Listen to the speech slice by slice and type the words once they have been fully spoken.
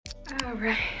All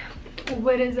right,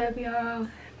 what is up, y'all?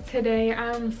 Today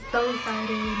I'm so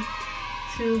excited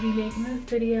to be making this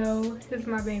video. This is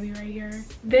my baby right here.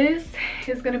 This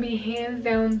is gonna be hands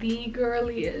down the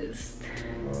girliest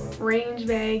range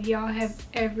bag y'all have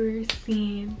ever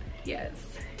seen. Yes,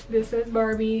 this says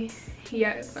Barbie.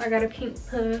 Yes, I got a pink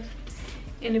puff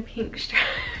and a pink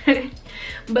stripe.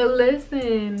 But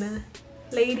listen,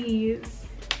 ladies,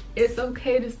 it's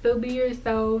okay to still be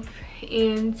yourself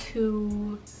and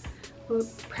to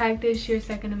practice your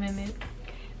Second Amendment.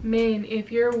 Men,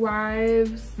 if your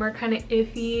wives are kind of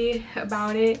iffy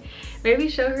about it, maybe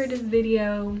show her this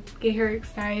video, get her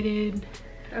excited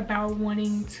about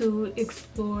wanting to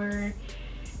explore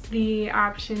the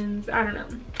options. I don't know.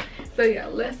 So yeah,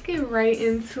 let's get right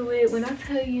into it. When I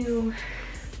tell you,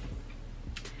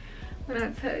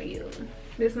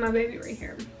 this is my baby right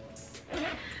here.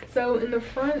 So in the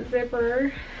front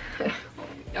zipper,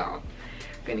 y'all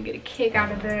gonna get a kick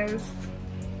out of this.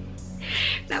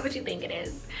 Not what you think it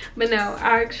is, but no,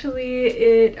 actually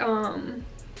it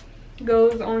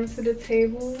goes onto the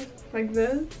table like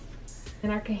this,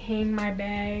 and I can hang my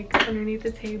bag underneath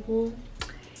the table,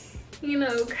 you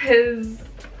know, because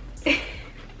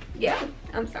yeah,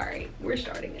 I'm sorry, we're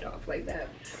starting it off like that.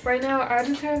 Right now I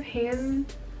just have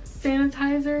hand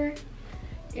sanitizer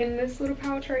in this little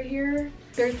pouch right here.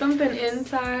 There's something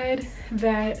inside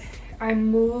that I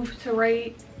moved to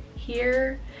right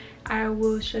here. I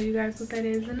will show you guys what that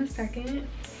is in a second.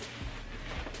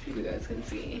 See if you guys can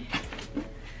see.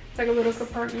 It's like a little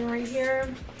compartment right here.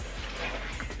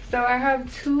 So I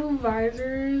have two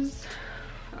visors,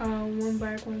 one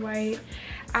black, one white.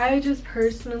 I just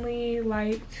personally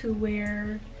like to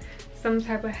wear some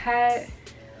type of hat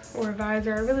or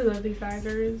visor. I really love these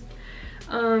visors.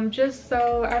 Just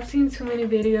so, I've seen too many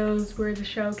videos where the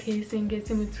shell casing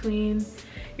gets in between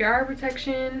your eye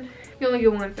protection. You only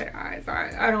get one set of eyes.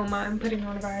 I don't mind putting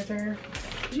on a visor.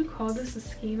 Would you call this a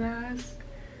ski mask?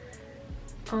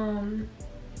 I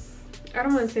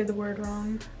don't want to say the word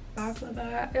wrong.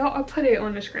 Baklava. I'll put it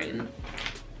on the screen.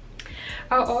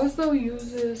 I'll also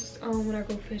use this when I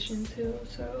go fishing too.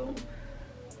 So,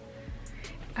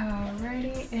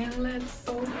 alrighty, and let's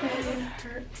open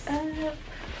her up.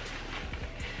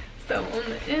 So on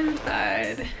the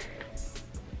inside,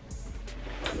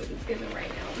 what it's giving right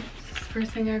now.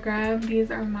 First thing I grabbed,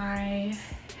 these are my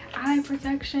eye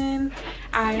protection.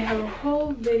 I have a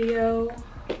whole video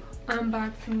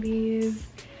unboxing these.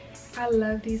 I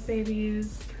love these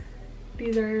babies.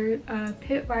 These are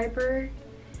Pit Viper,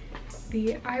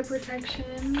 the eye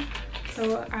protection.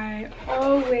 So I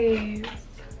always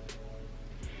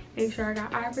make sure I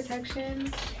got eye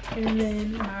protection and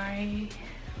then my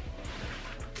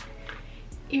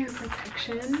ear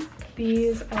protection.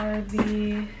 These are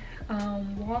the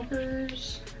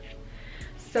walkers.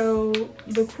 So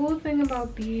the cool thing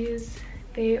about these,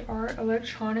 they are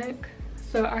electronic,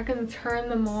 so I can turn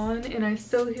them on and I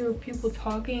still hear people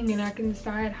talking, and I can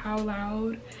decide how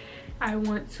loud I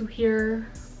want to hear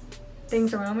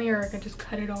things around me, or I can just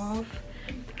cut it off.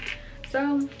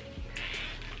 So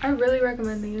I really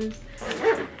recommend these.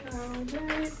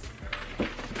 Alright,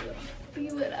 let's see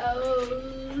what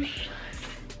else.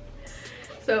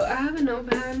 So I have a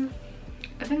notepad.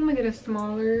 I think I'm gonna get a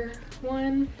smaller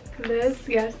one. This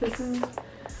is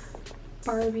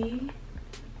Barbie.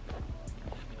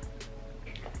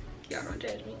 Y'all don't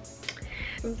judge me.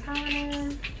 Some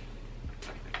time.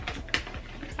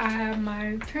 I have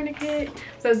my tourniquet.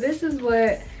 So this is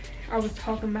what I was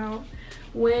talking about.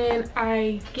 When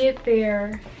I get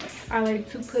there, I like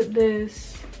to put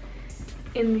this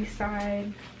in the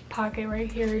side pocket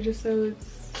right here, just so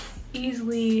it's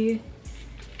easily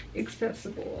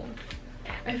accessible.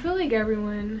 I feel like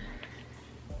everyone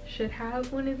should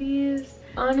have one of these.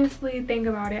 Honestly, think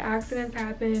about it. Accidents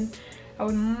happen. I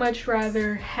would much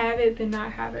rather have it than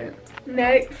not have it.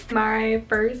 Next, my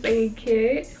first aid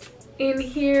kit. In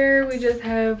here, we just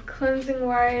have cleansing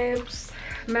wipes,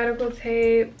 medical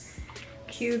tape,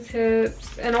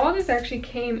 Q-tips, and all this actually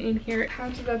came in here.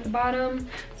 Pouches at the bottom.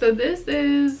 So this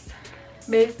is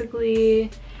basically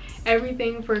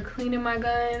everything for cleaning my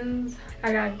guns.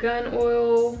 I got gun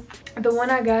oil. The one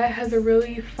I got has a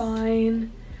really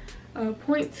fine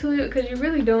point to it because you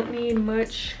really don't need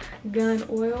much gun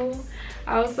oil.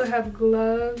 I also have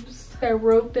gloves, that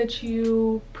rope that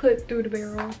you put through the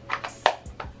barrel.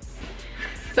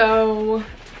 So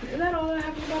is that all I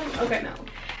have in the bottom? Okay, no.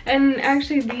 And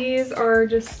actually these are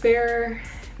just spare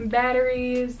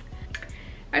batteries.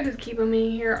 I just keep them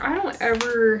in here. I don't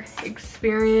ever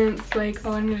experience like,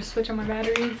 oh, I need to switch on my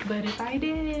batteries, but if I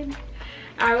did,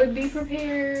 I would be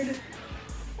prepared.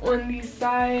 On these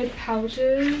side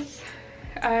pouches,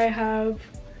 I have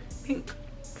pink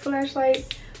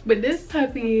flashlight. But this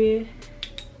puppy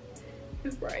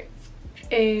is bright.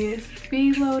 A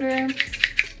speed loader.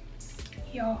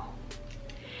 Y'all,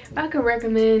 if I could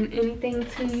recommend anything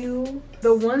to you,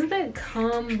 the ones that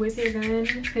come with your gun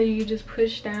that you just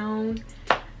push down,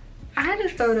 I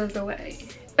just throw those away.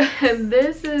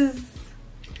 This is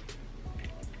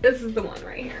the one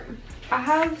right here. I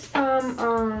have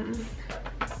some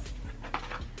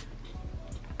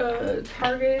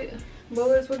Target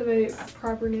bullets. What are they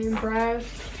proper name? Brass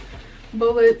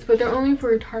bullets, but they're only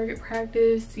for target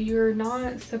practice. You're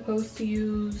not supposed to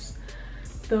use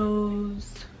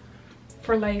those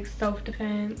for like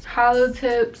self-defense. Hollow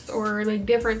tips or like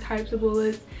different types of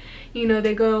bullets, you know,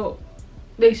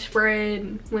 they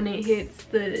spread when it hits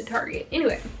the target.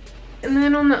 Anyway, and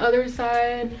then on the other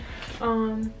side,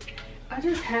 I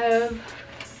just have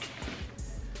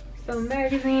some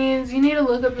magazines. You need to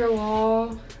look up your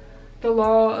law, the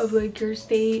law of like your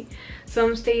state.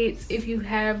 Some states, if you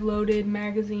have loaded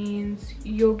magazines,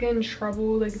 you'll get in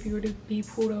trouble, like if you were to be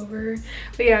pulled over.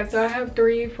 But yeah, so I have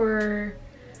 3 for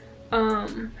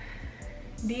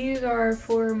these are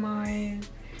for my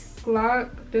Glock,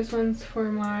 this one's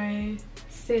for my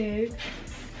SIG,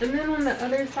 and then on the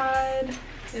other side,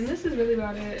 and this is really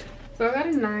about it. So I got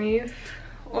a knife.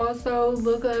 Also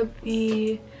look up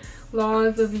the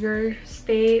laws of your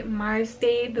state. My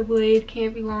state, the blade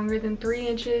can't be longer than 3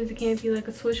 inches. It can't be like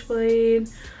a switchblade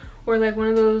or like one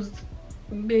of those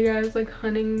big ass like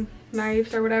hunting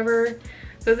knives or whatever.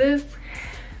 So this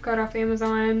got off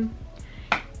Amazon.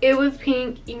 It was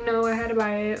pink, you know, I had to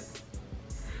buy it.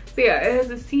 So yeah, it has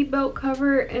a seatbelt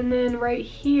cover, and then right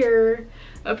here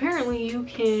apparently you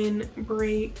can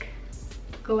break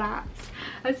glass.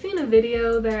 I've seen a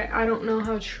video that I don't know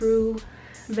how true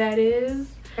that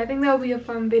is. I think that would be a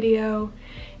fun video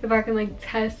if I can like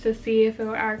test to see if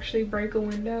it'll actually break a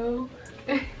window.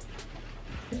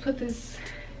 Just put this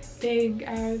big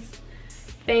ass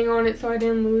thing on it so I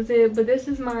didn't lose it. But this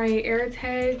is my air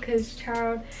tag, because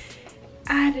child,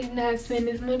 I did not spend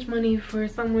as much money for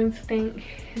someone to think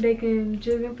they can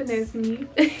jug and finesse me.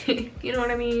 You know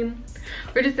what I mean?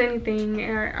 Or just anything.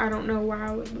 I don't know why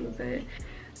I would lose it.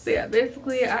 So yeah,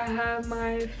 basically I have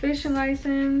my fishing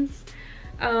license.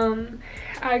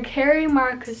 I carry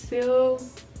my Conceal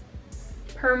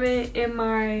permit in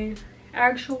my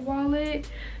actual wallet,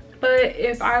 but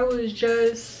if I was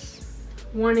just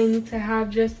wanting to have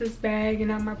just this bag and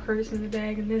not my purse in the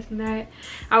bag and this and that,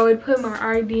 I would put my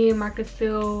ID and my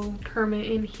Conceal permit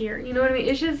in here. You know what I mean?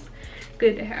 It's just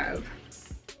good to have.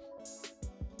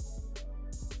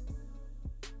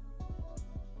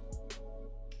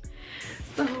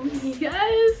 So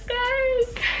yes,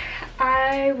 guys,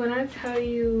 when I tell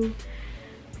you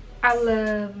I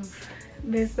love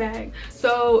this bag.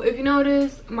 So if you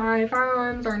notice, my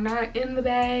firearms are not in the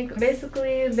bag.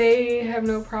 Basically, they have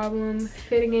no problem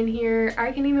fitting in here.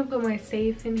 I can even put my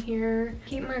safe in here.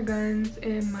 Keep my guns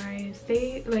in my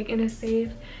safe, like in a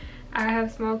safe. I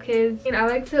have small kids, and I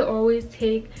like to always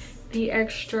take the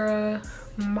extra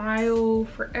mile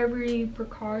for every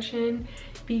precaution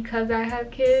because I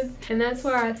have kids. And that's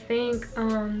why I think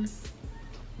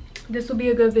this will be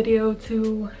a good video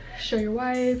to show your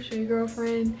wife, show your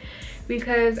girlfriend,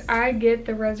 because I get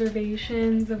the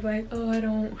reservations of like, oh, I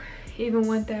don't even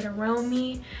want that around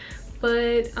me.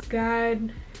 But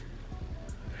God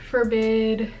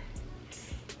forbid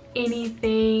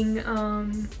anything,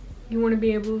 you want to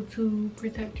be able to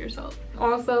protect yourself.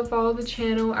 Also follow the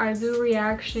channel. I do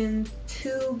reactions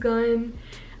to gun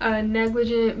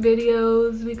negligent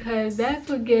videos, because that's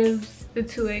what gives the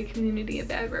 2A community a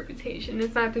bad reputation.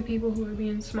 It's not the people who are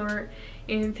being smart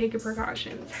and taking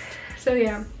precautions. So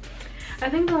yeah, I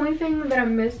think the only thing that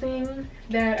I'm missing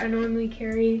that I normally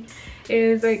carry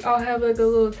is like, I'll have like a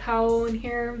little towel in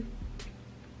here,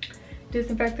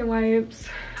 disinfectant wipes.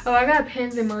 Oh, I got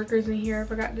pens and markers in here. I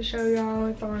forgot to show y'all.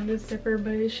 It's on this zipper,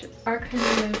 but it's just, I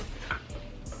couldn't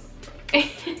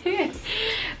miss.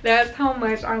 That's how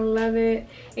much I love it.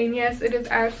 And yes, it is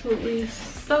absolutely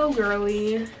so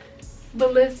girly.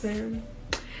 But listen,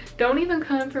 don't even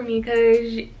come for me,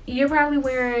 because you're probably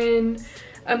wearing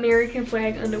American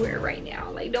flag underwear right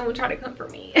now. Like, don't try to come for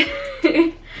me.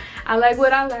 I like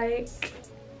what I like,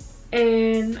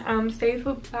 and I'm safe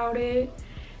about it.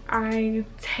 I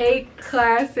take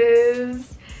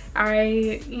classes.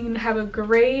 I even have a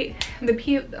great,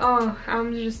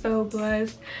 I'm just so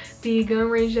blessed. The gun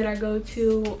range that I go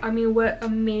to, I mean, what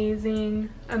amazing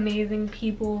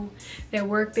people that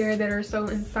work there that are so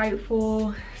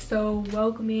insightful, so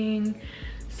welcoming.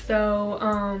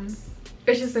 So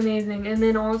it's just amazing. And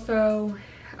then also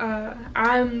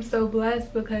I'm so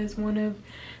blessed because one of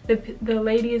the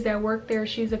ladies that work there,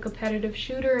 she's a competitive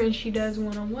shooter and she does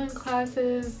one-on-one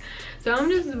classes. So I'm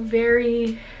just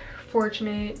very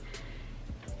fortunate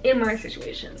in my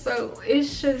situation. So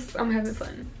it's just, I'm having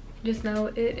fun. Just know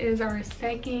it is our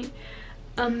second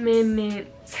amendment,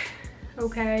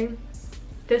 okay?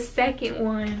 The second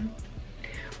one.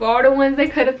 For all the ones they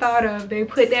could have thought of, they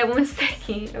put that one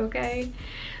second, okay?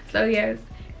 So yes,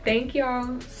 thank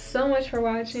y'all so much for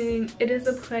watching. It is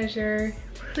a pleasure.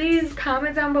 Please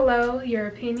comment down below your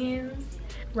opinions,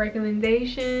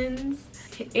 recommendations,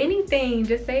 anything.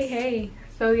 Just say hey.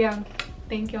 So yeah,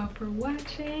 thank y'all for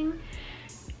watching,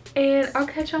 and I'll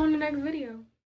catch y'all in the next video.